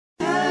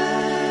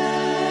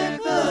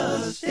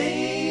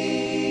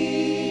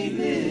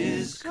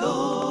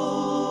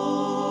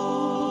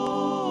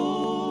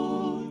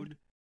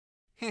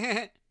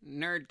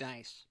Nerd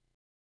Dice.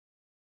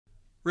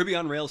 Ruby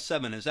on Rails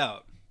 7 is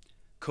out.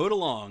 Code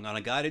along on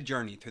a guided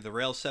journey through the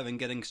Rails 7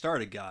 Getting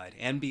Started guide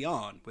and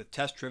beyond with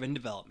test-driven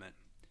development.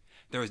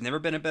 There has never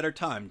been a better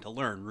time to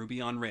learn Ruby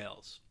on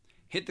Rails.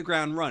 Hit the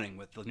ground running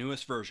with the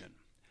newest version.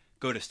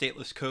 Go to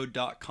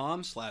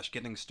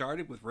statelesscode.com/getting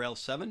started with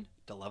Rails 7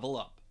 to level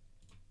up.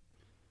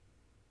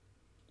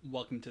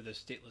 Welcome to the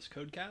Stateless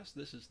Codecast.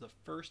 This is the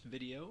first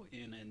video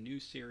in a new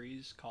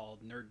series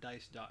called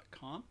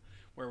nerddice.com,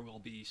 where we'll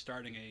be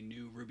starting a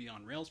new Ruby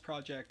on Rails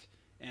project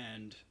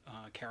and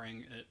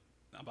carrying it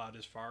about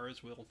as far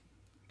as we'll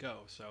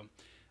go. So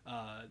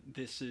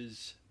this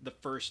is the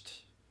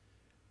first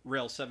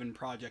Rails 7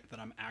 project that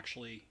I'm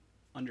actually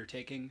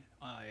undertaking.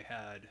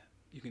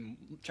 You can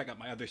check out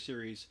my other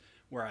series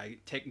where I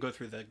go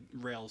through the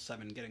Rails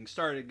 7 Getting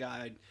Started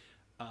guide,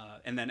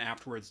 and then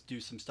afterwards do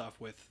some stuff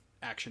with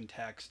action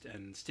text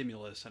and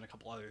stimulus and a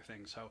couple other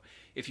things. So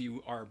if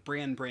you are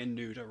brand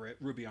new to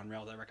Ruby on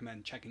Rails, I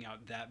recommend checking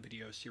out that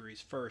video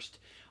series first.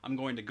 I'm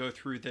going to go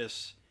through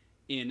this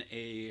in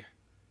a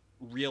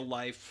real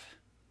life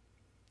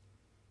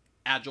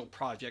agile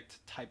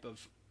project type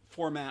of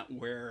format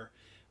where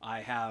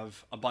I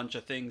have a bunch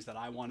of things that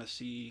I want to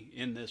see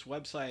in this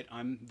website.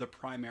 I'm the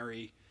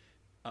primary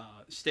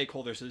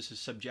stakeholder, so this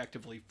is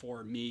subjectively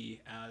for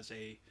me as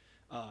a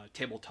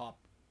tabletop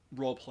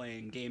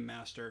role-playing game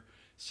master,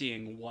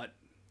 seeing what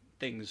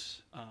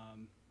things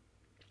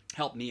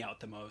help me out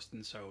the most.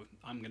 And so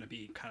I'm going to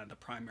be kind of the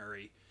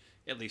primary,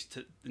 at least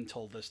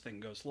until this thing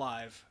goes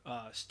live,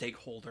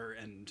 stakeholder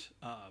and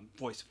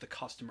voice of the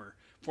customer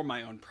for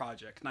my own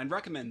project. And I'd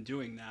recommend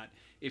doing that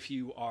if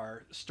you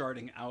are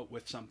starting out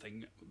with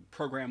something.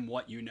 Program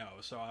what you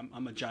know. So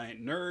I'm a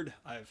giant nerd.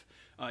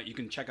 You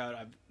can check out,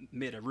 I've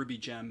made a Ruby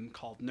gem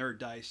called Nerd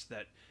Dice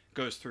that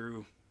goes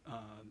through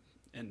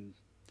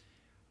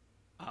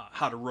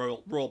how to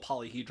roll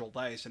polyhedral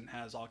dice, and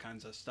has all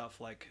kinds of stuff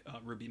like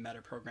Ruby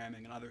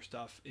metaprogramming and other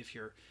stuff. If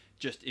you're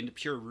just into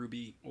pure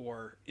Ruby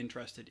or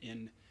interested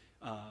in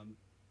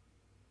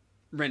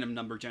random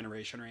number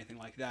generation or anything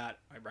like that,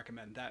 I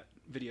recommend that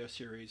video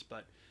series.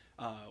 But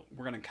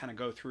we're going to kind of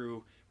go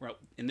through,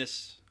 in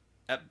this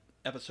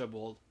episode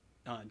we'll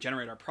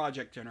generate our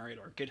project, generate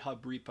our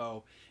GitHub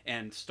repo,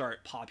 and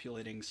start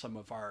populating some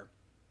of our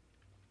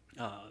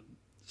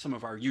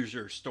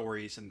user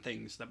stories and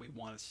things that we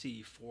want to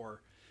see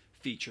for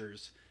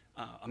features.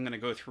 I'm going to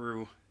go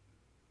through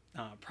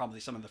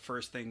probably some of the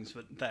first things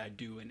that I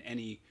do in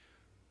any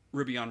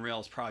Ruby on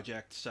Rails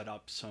project, set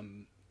up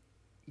some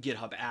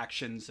GitHub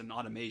actions and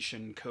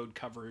automation, code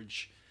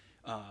coverage,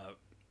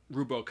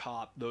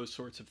 Rubocop, those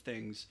sorts of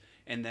things,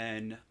 and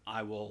then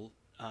I will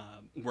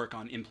work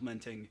on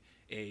implementing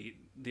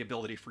the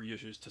ability for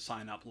users to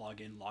sign up,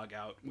 log in, log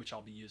out, which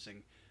I'll be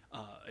using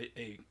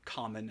a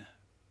common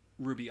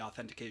Ruby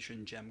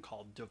authentication gem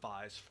called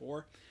devise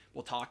for.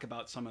 We'll talk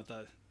about some of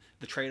the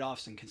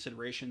trade-offs and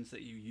considerations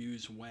that you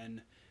use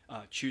when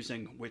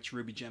choosing which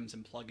Ruby gems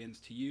and plugins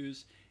to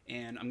use.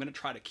 And I'm going to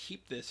try to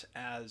keep this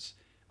as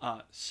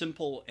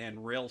simple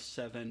and Rails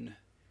 7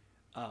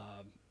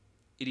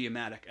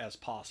 idiomatic as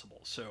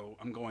possible. So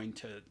I'm going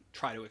to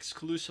try to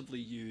exclusively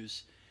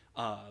use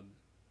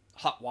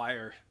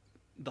Hotwire,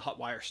 the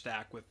Hotwire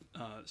stack with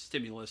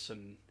stimulus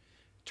and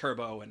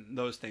turbo and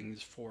those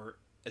things for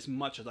as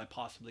much as I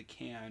possibly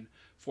can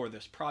for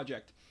this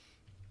project.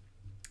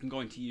 I'm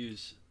going to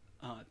use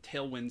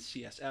Tailwind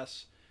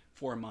CSS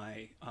for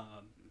my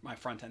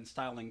front-end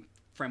styling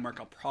framework.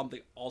 I'll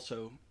probably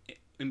also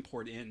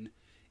import in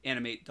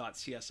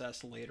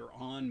animate.css later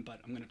on, but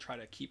I'm going to try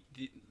to keep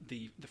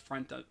the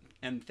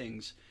front-end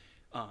things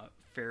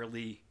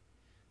fairly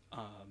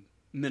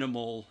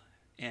minimal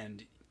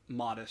and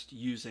modest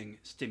using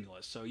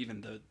stimulus. So even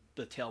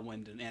the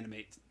Tailwind and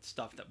animate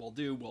stuff that we'll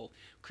do will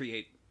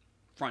create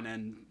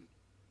front-end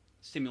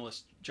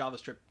stimulus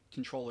JavaScript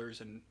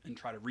controllers and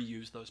try to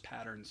reuse those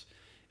patterns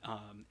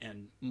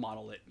and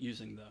model it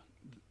using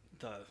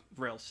the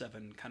Rails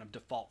 7 kind of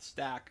default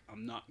stack.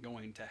 I'm not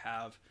going to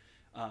have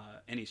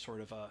any sort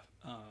of a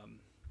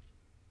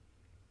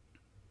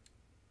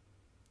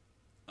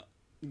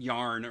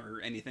yarn or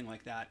anything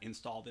like that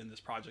installed in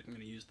this project. I'm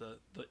going to use the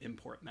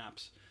import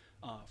maps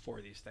for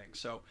these things.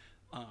 So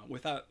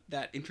without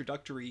that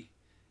introductory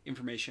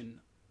information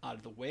out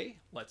of the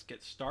way, let's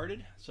get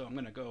started. So I'm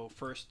going to go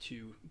first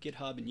to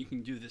GitHub, and you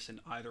can do this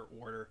in either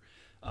order.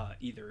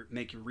 Either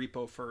make your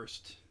repo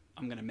first.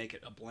 I'm going to make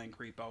it a blank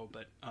repo,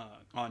 but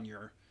on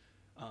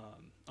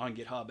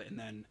GitHub, and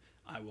then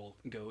I will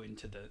go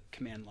into the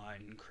command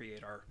line and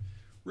create our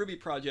Ruby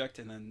project,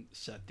 and then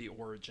set the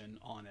origin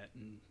on it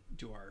and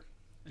do our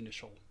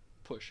initial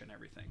push and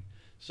everything.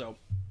 So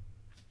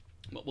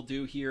what we'll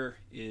do here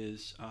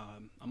is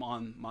I'm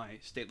on my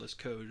stateless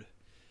code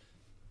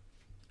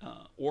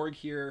org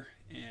here,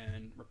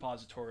 and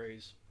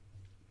repositories.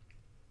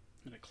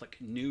 I'm going to click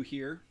new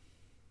here,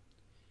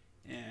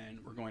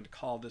 and we're going to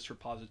call this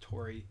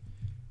repository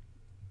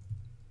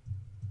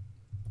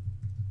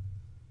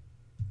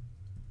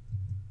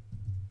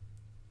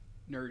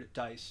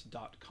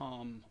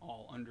nerddice.com,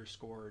 all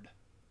underscored.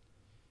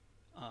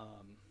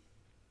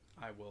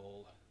 I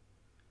will.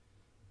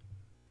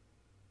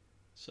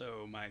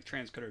 So my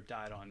transcoder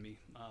died on me.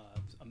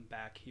 I'm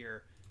back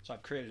here. So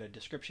I've created a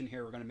description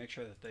here. We're going to make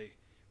sure that the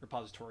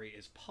repository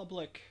is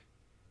public,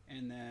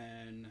 and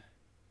then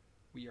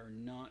we are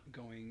not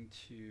going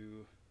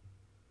to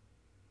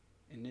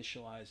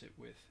initialize it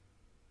with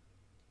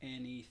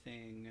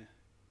anything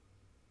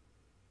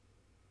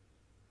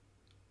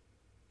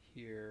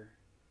here.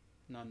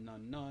 None,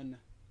 none, none.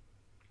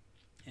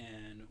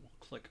 And we'll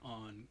click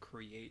on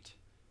create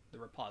the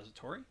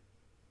repository.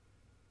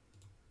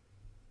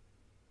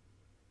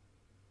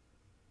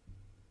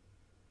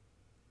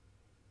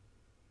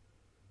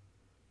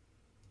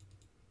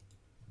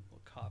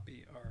 We'll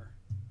copy our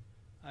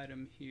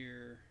item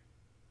here.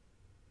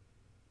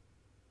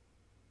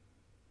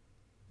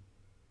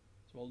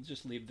 So we'll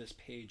just leave this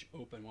page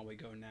open while we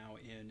go now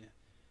in,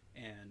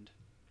 and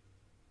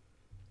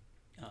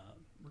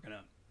we're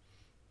gonna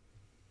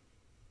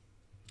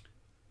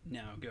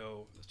now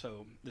go.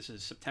 So this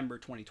is September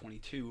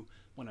 2022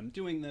 when I'm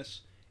doing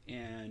this,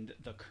 and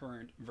the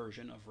current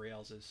version of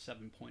Rails is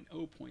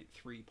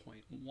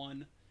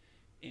 7.0.3.1,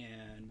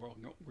 and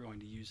we're going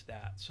to use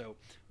that. So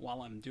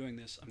while I'm doing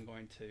this, I'm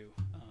going to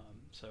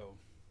so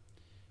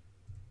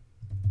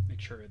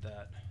make sure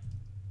that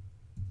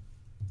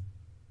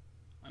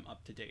I'm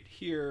up to date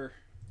here.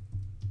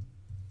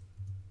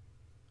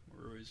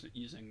 We're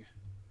using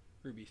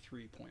Ruby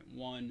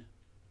 3.1.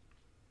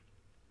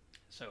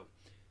 So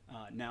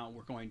now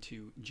we're going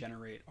to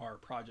generate our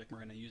project. We're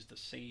going to use the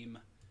same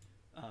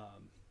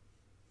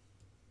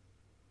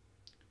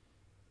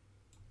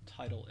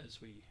title as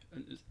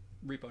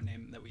repo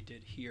name that we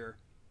did here.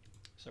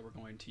 So we're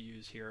going to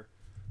use here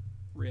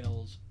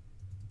Rails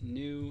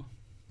new,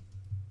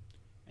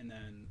 and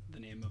then the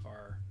name of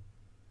our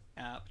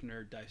app,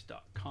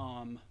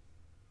 nerddice.com.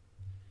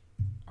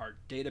 Our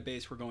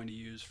database we're going to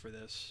use for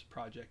this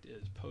project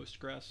is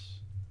Postgres.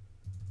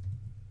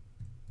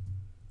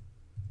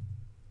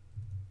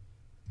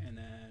 And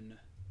then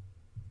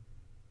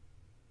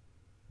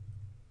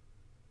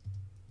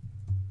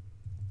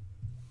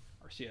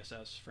our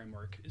CSS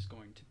framework is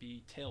going to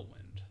be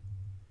Tailwind.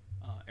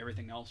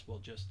 Everything else will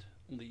just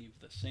leave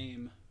the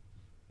same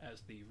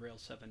as the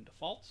Rails 7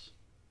 defaults.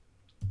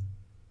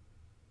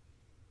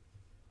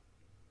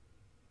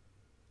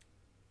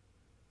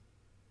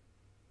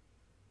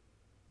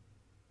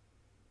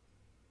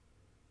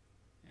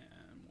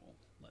 And we'll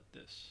let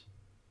this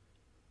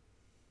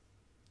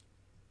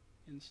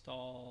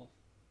install.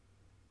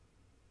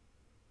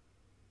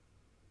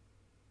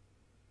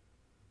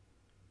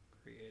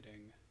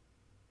 Creating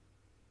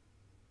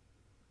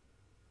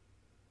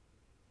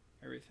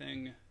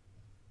everything.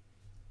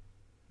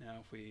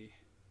 Now if we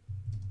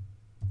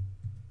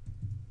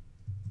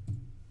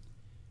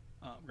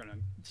we're going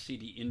to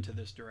cd into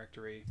this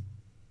directory.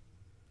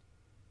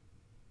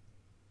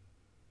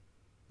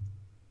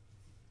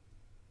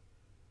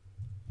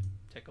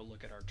 Take a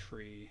look at our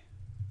tree.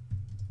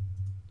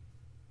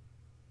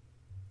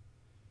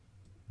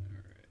 All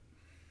right.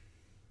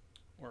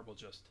 Or we'll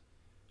just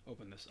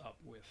open this up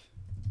with,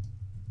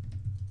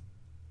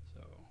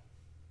 so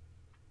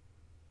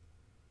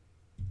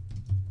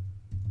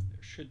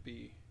there should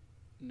be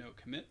no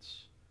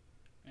commits,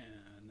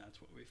 and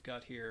that's what we've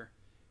got here.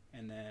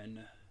 And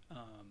then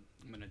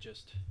I'm going to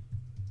just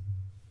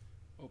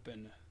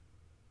open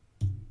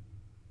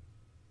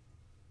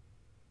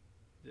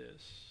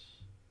this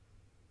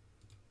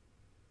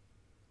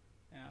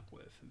app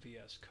with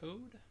VS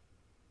Code.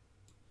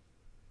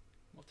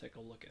 We'll take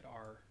a look at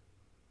our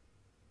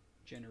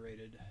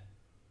generated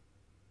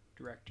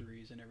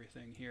directories and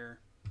everything here.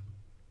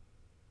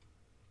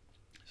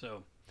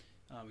 So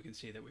we can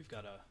see that we've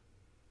got a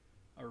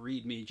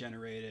README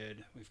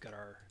generated. We've got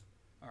our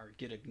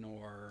git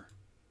ignore,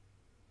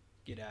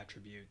 git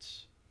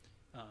attributes,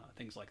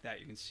 things like that.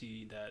 You can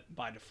see that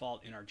by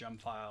default in our gem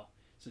file,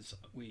 since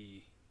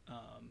we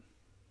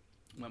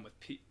went with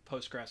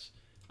Postgres,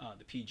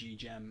 the PG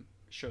gem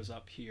shows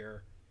up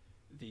here.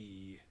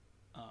 The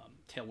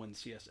Tailwind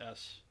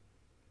CSS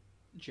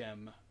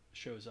gem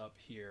shows up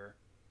here,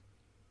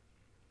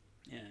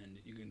 and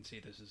you can see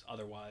this is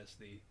otherwise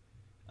the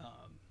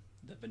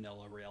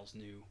vanilla Rails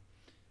new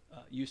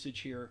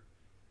usage here,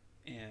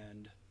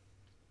 and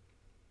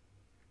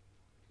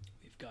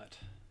we've got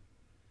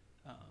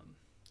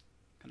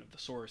kind of the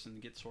source and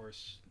the git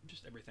source,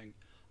 just everything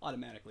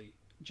automatically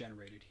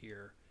generated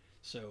here.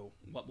 So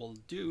what we'll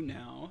do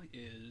now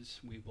is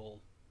we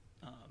will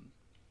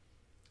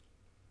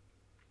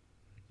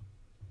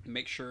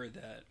make sure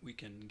that we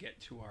can get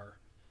to our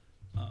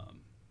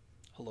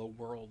hello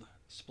world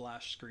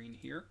splash screen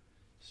here.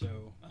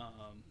 So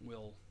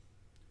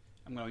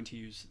I'm going to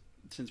use,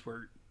 since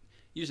we're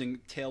using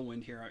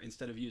Tailwind here,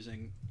 instead of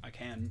using,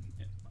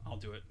 I'll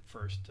do it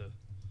first to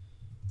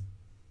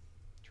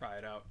try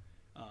it out.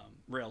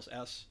 Rails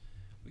S,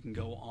 we can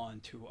go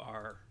on to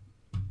our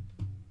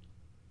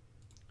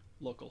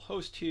local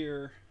host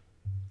here.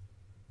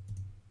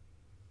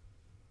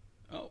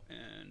 Oh,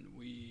 and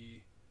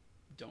we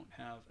don't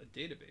have a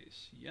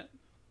database yet,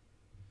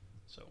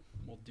 so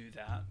we'll do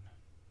that.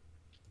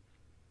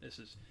 This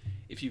is,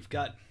 if you've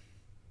got,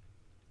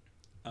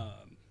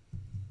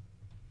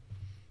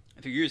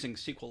 if you're using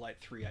SQLite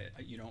 3,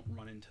 you don't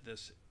run into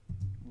this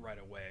right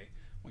away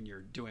when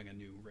you're doing a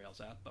new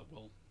Rails app, but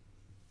we'll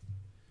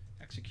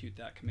execute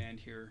that command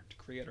here to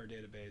create our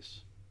database.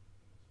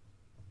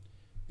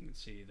 You can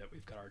see that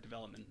we've got our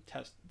development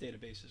test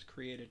databases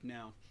created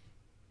now.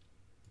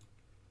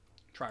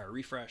 Try a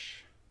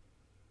refresh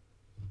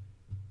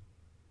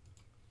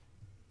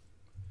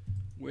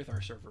with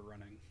our server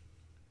running.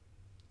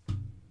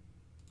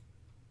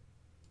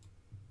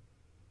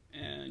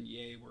 And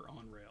yay, we're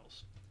on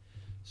Rails.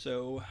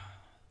 So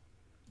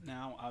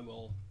now I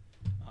will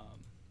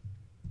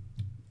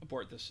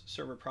abort this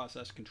server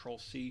process, Control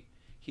C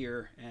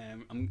here,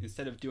 and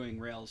instead of doing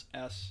Rails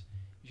S,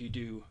 if you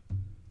do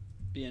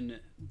bin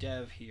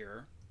dev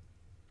here,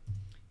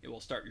 it will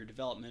start your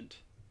development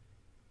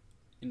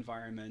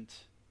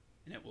environment,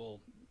 and it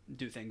will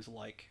do things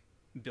like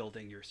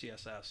building your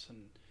CSS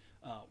and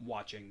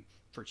watching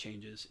for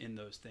changes in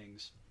those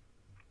things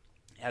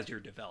as you're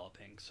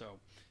developing. So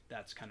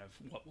that's kind of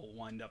what we'll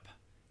wind up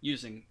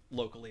using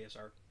locally as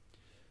our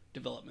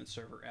development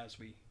server as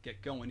we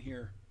get going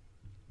here.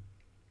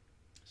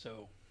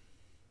 So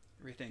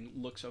everything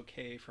looks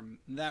okay from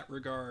that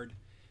regard.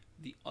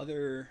 The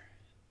other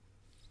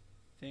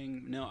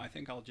thing, no, I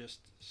think I'll just,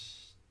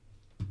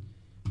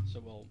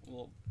 so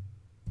we'll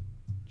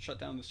shut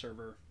down the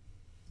server,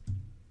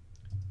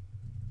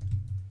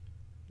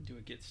 do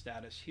a git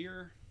status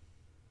here,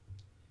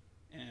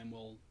 and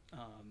we'll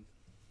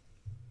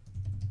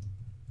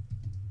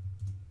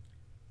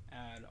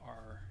add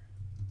our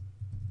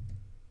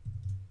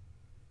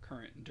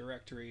current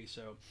directory.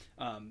 So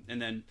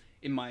and then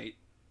in my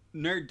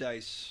Nerd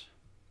Dice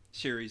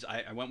series,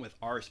 I went with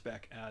RSpec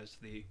as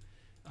the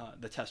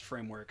test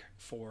framework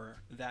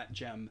for that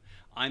gem.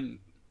 I'm,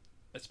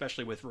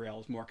 especially with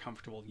Rails, more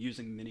comfortable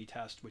using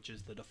Minitest, which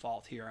is the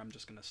default here. I'm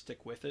just going to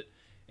stick with it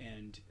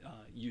and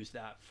use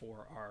that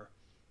for our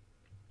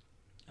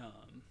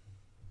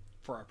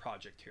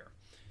project here.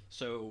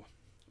 So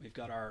we've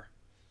got our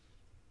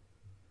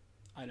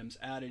items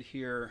added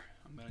here.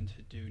 I'm going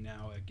to do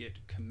now a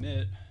git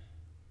commit,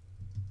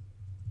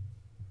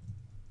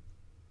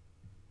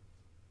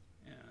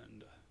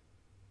 and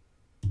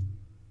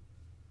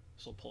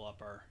this will pull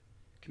up our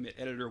commit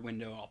editor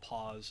window. I'll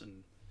pause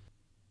and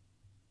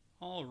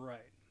all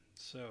right,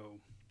 so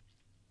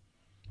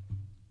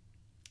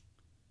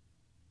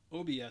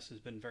OBS has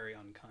been very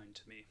unkind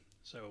to me.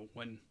 So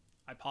when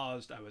I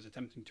paused, I was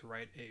attempting to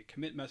write a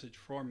commit message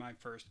for my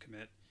first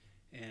commit,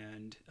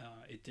 and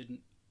it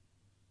didn't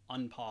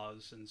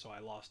unpause, and so I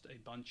lost a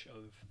bunch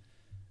of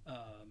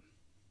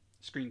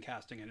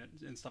screencasting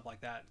and stuff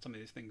like that. Some of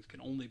these things can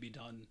only be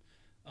done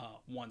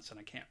once, and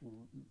I can't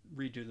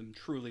redo them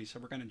truly, so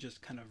we're going to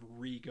just kind of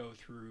re-go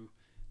through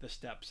the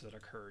steps that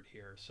occurred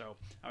here. So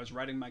I was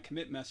writing my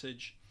commit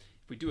message.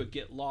 If we do a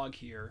git log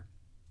here,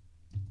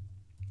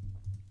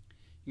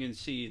 you can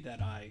see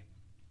that I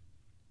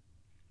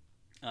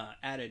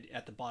added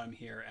at the bottom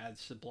here, add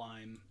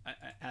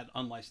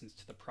unlicensed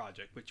to the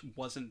project, which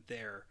wasn't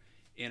there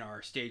in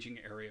our staging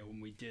area when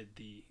we did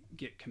the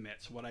git commit.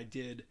 So what I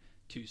did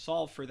to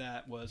solve for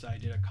that was I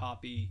did a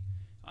copy.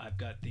 I've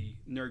got the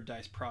Nerd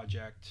Dice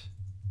project.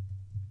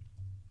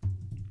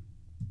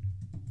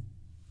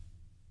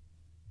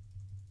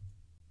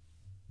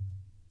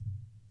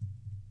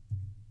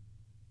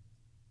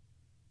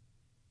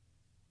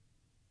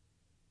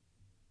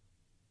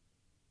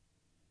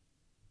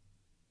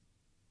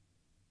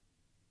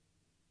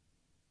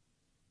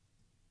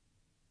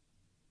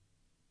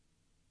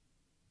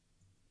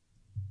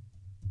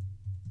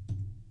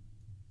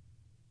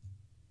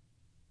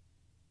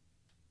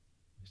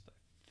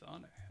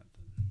 Thought I had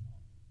the,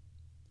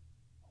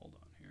 hold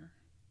on here.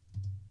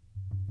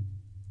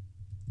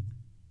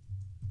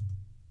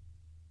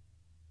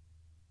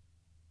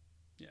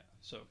 Yeah,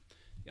 so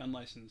the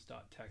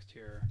unlicensed.txt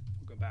here,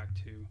 we'll go back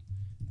to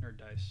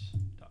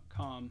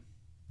nerddice.com.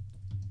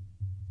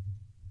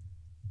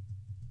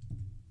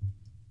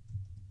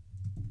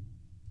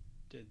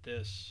 Did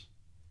this,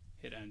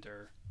 hit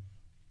enter,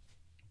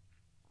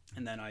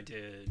 and then I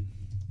did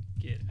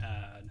git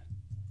add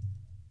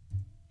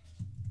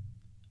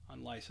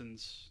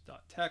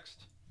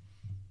unlicense.txt,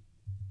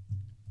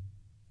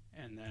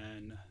 and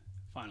then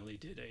finally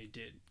did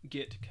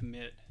git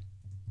commit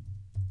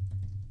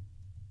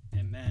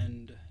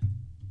amend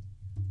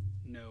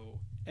no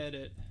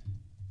edit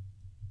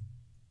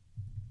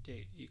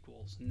date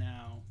equals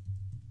now,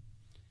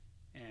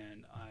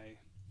 and I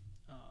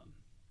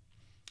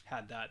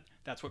had that.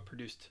 That's what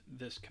produced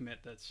this commit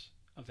that's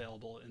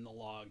available in the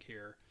log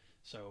here.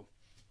 So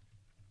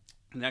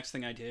the next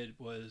thing I did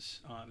was,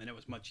 and it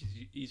was much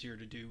easier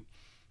to do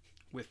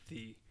with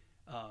the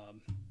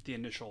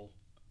initial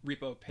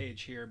repo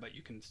page here, but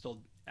you can still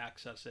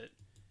access it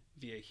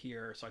via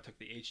here. So I took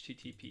the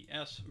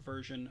HTTPS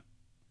version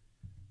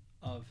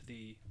of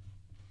the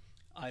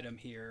item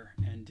here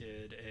and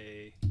did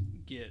a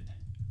git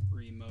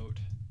remote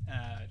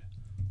add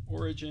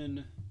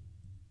origin,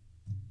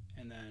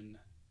 and then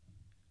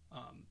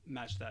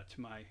match that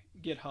to my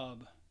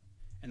GitHub,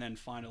 and then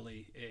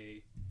finally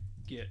a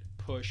git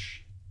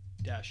push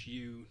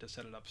 -u to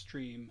set it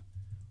upstream,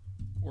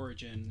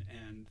 origin,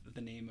 and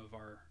the name of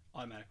our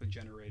automatically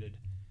generated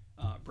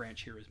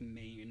branch here is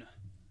main.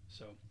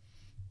 So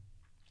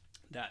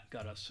that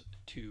got us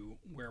to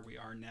where we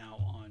are now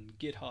on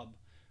GitHub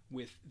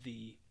with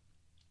the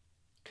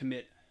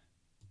commit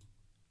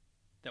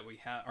that we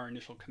have, our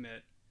initial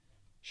commit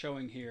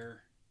showing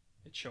here.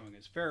 It's showing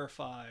as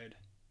verified,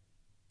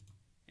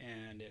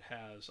 and it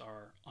has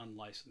our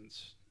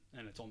unlicensed,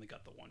 and it's only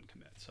got the one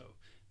commit. So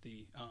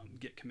the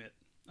git commit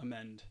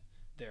amend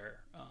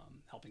there,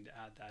 helping to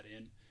add that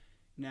in.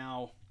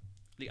 Now,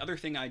 the other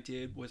thing I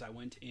did was I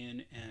went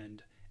in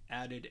and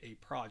added a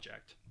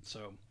project.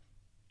 So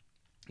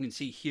you can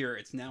see here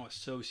it's now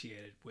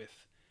associated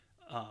with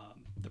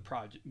the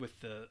project, with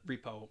the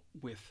repo,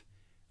 with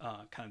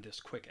kind of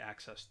this quick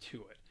access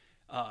to it.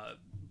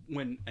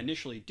 When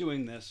initially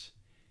doing this,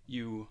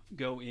 you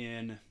go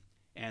in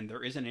and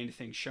there isn't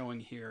anything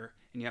showing here,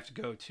 and you have to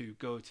go to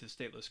the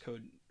stateless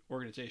code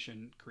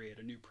organization, create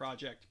a new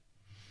project.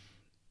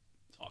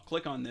 So I'll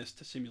click on this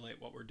to simulate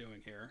what we're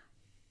doing here.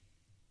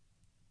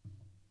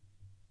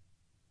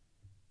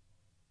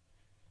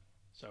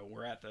 So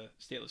we're at the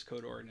stateless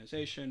code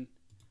organization.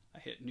 I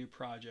hit new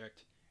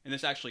project, and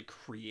this actually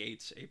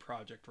creates a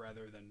project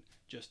rather than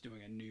just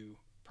doing a new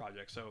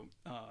project. So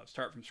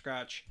start from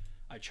scratch.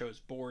 I chose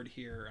board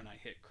here and I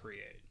hit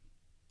create.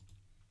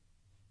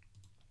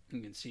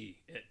 You can see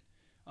it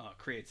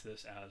creates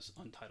this as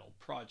untitled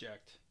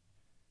project.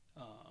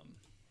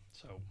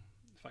 So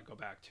if I go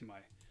back to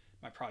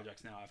my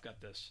projects now, I've got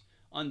this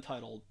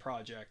untitled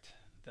project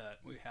that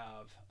we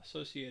have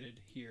associated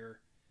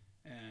here,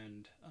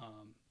 and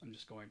I'm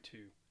just going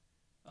to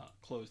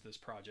close this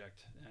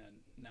project, and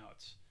now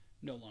it's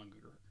no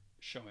longer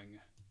showing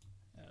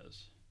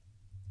as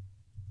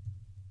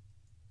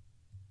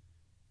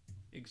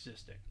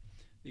existing.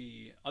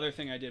 The other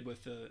thing I did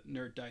with the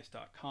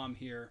nerddice.com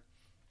here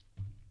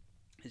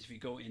is if you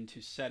go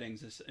into settings,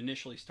 this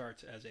initially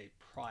starts as a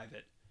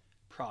private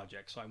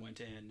project. So I went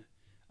in,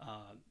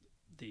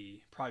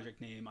 the project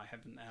name, I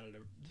haven't added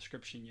a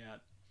description yet,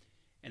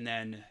 and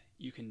then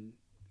you can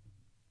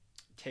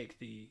take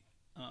the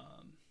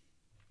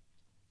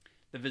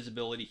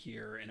visibility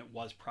here, and it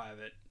was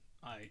private.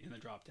 In the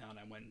drop down,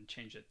 I went and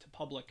changed it to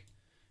public,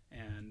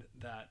 and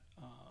that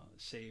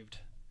saved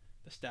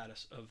the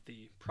status of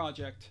the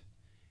project.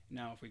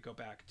 Now if we go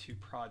back to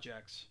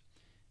projects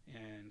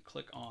and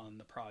click on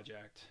the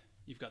project,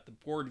 you've got the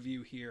board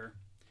view here.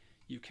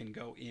 You can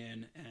go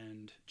in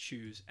and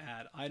choose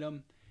add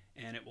item,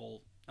 and it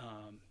will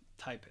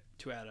type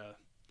to add a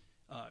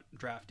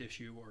draft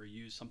issue or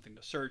use something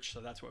to search.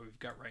 So that's what we've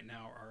got right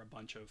now, are a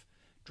bunch of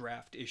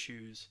draft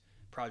issues.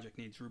 Project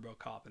needs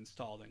Rubocop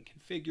installed and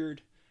configured.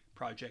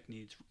 Project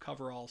needs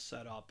coverall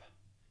set up.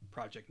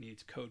 Project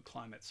needs code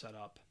climate set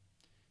up.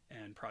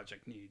 And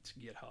project needs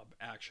GitHub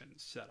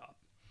Actions set up.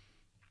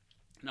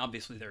 And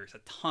obviously there's a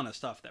ton of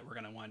stuff that we're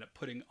going to wind up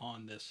putting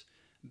on this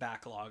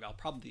backlog. I'll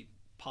probably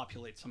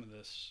populate some of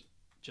this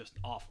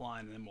just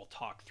offline, and then we'll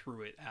talk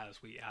through it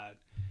as we add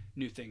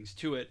new things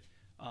to it.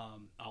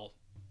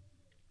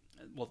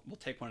 We'll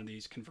take one of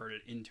these, convert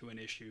it into an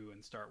issue,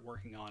 and start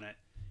working on it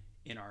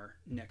in our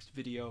next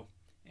video,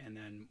 and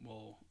then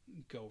we'll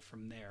go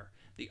from there.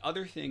 The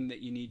other thing that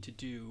you need to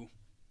do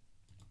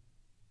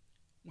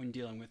when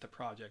dealing with the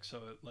project,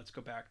 so let's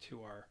go back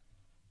to our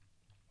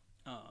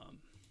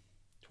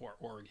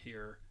org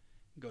here,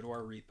 go to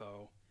our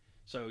repo.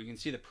 So you can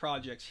see the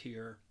projects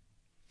here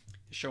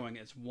showing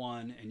as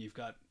one, and you've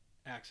got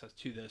access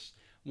to this.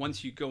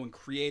 Once you go and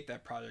create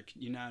that project,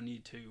 you now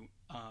need to,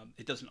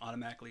 it doesn't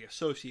automatically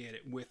associate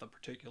it with a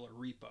particular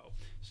repo.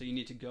 So you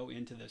need to go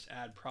into this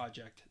add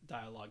project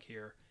dialog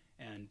here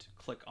and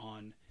click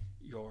on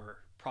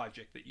your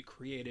project that you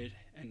created,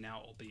 and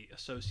now it will be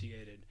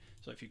associated.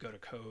 So if you go to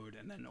code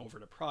and then over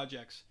to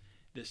projects,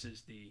 this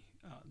is the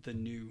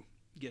new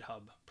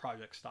GitHub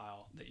project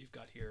style that you've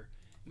got here.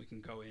 We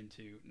can go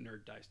into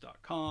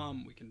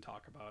nerddice.com. We can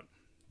talk about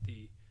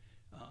the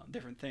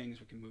different things.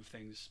 We can move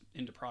things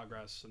into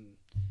progress and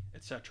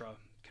etc.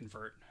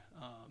 Convert.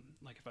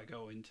 Like if I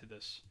go into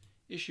this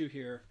issue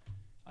here,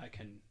 I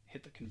can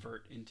hit the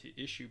convert into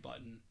issue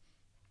button.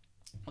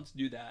 Let's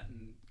do that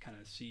and kind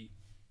of see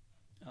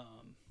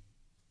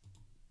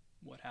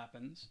what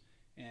happens.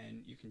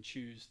 And you can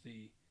choose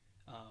the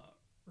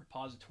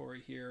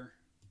repository here,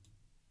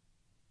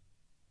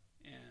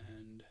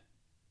 and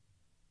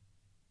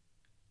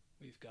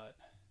we've got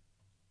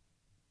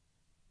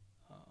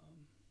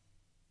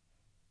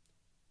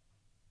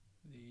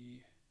the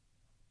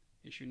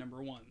issue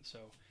number 1. So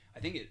I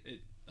think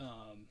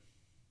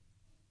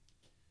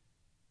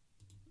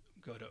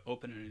go to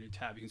open in a new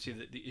tab. You can see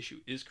that the issue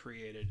is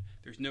created.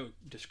 There's no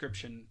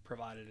description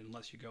provided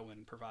unless you go in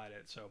and provide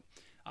it. So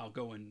I'll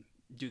go and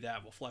do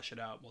that. We'll flesh it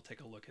out. We'll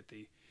take a look at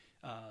the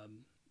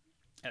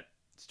at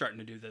starting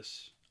to do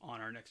this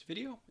on our next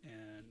video,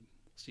 and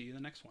see you in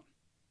the next one.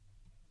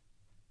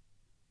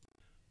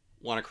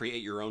 Want to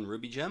create your own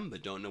Ruby gem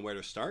but don't know where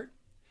to start?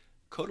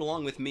 Code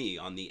along with me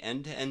on the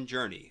end-to-end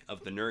journey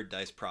of the Nerd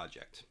Dice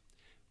project.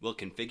 We'll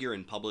configure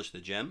and publish the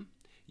gem,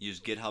 use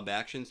GitHub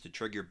Actions to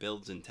trigger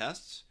builds and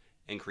tests,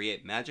 and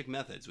create magic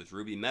methods with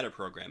Ruby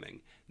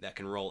metaprogramming that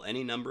can roll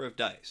any number of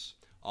dice,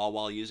 all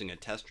while using a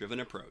test-driven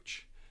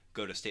approach.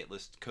 Go to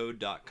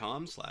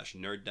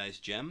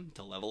statelesscode.com/nerddicegem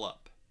to level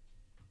up.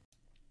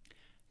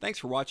 Thanks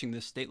for watching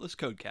this Stateless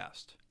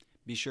Codecast.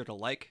 Be sure to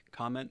like,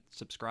 comment,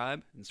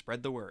 subscribe, and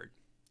spread the word.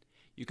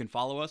 You can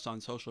follow us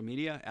on social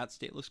media at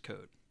Stateless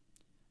Code.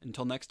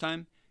 Until next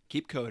time,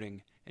 keep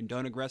coding and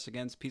don't aggress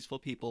against peaceful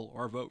people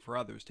or vote for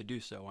others to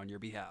do so on your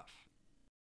behalf.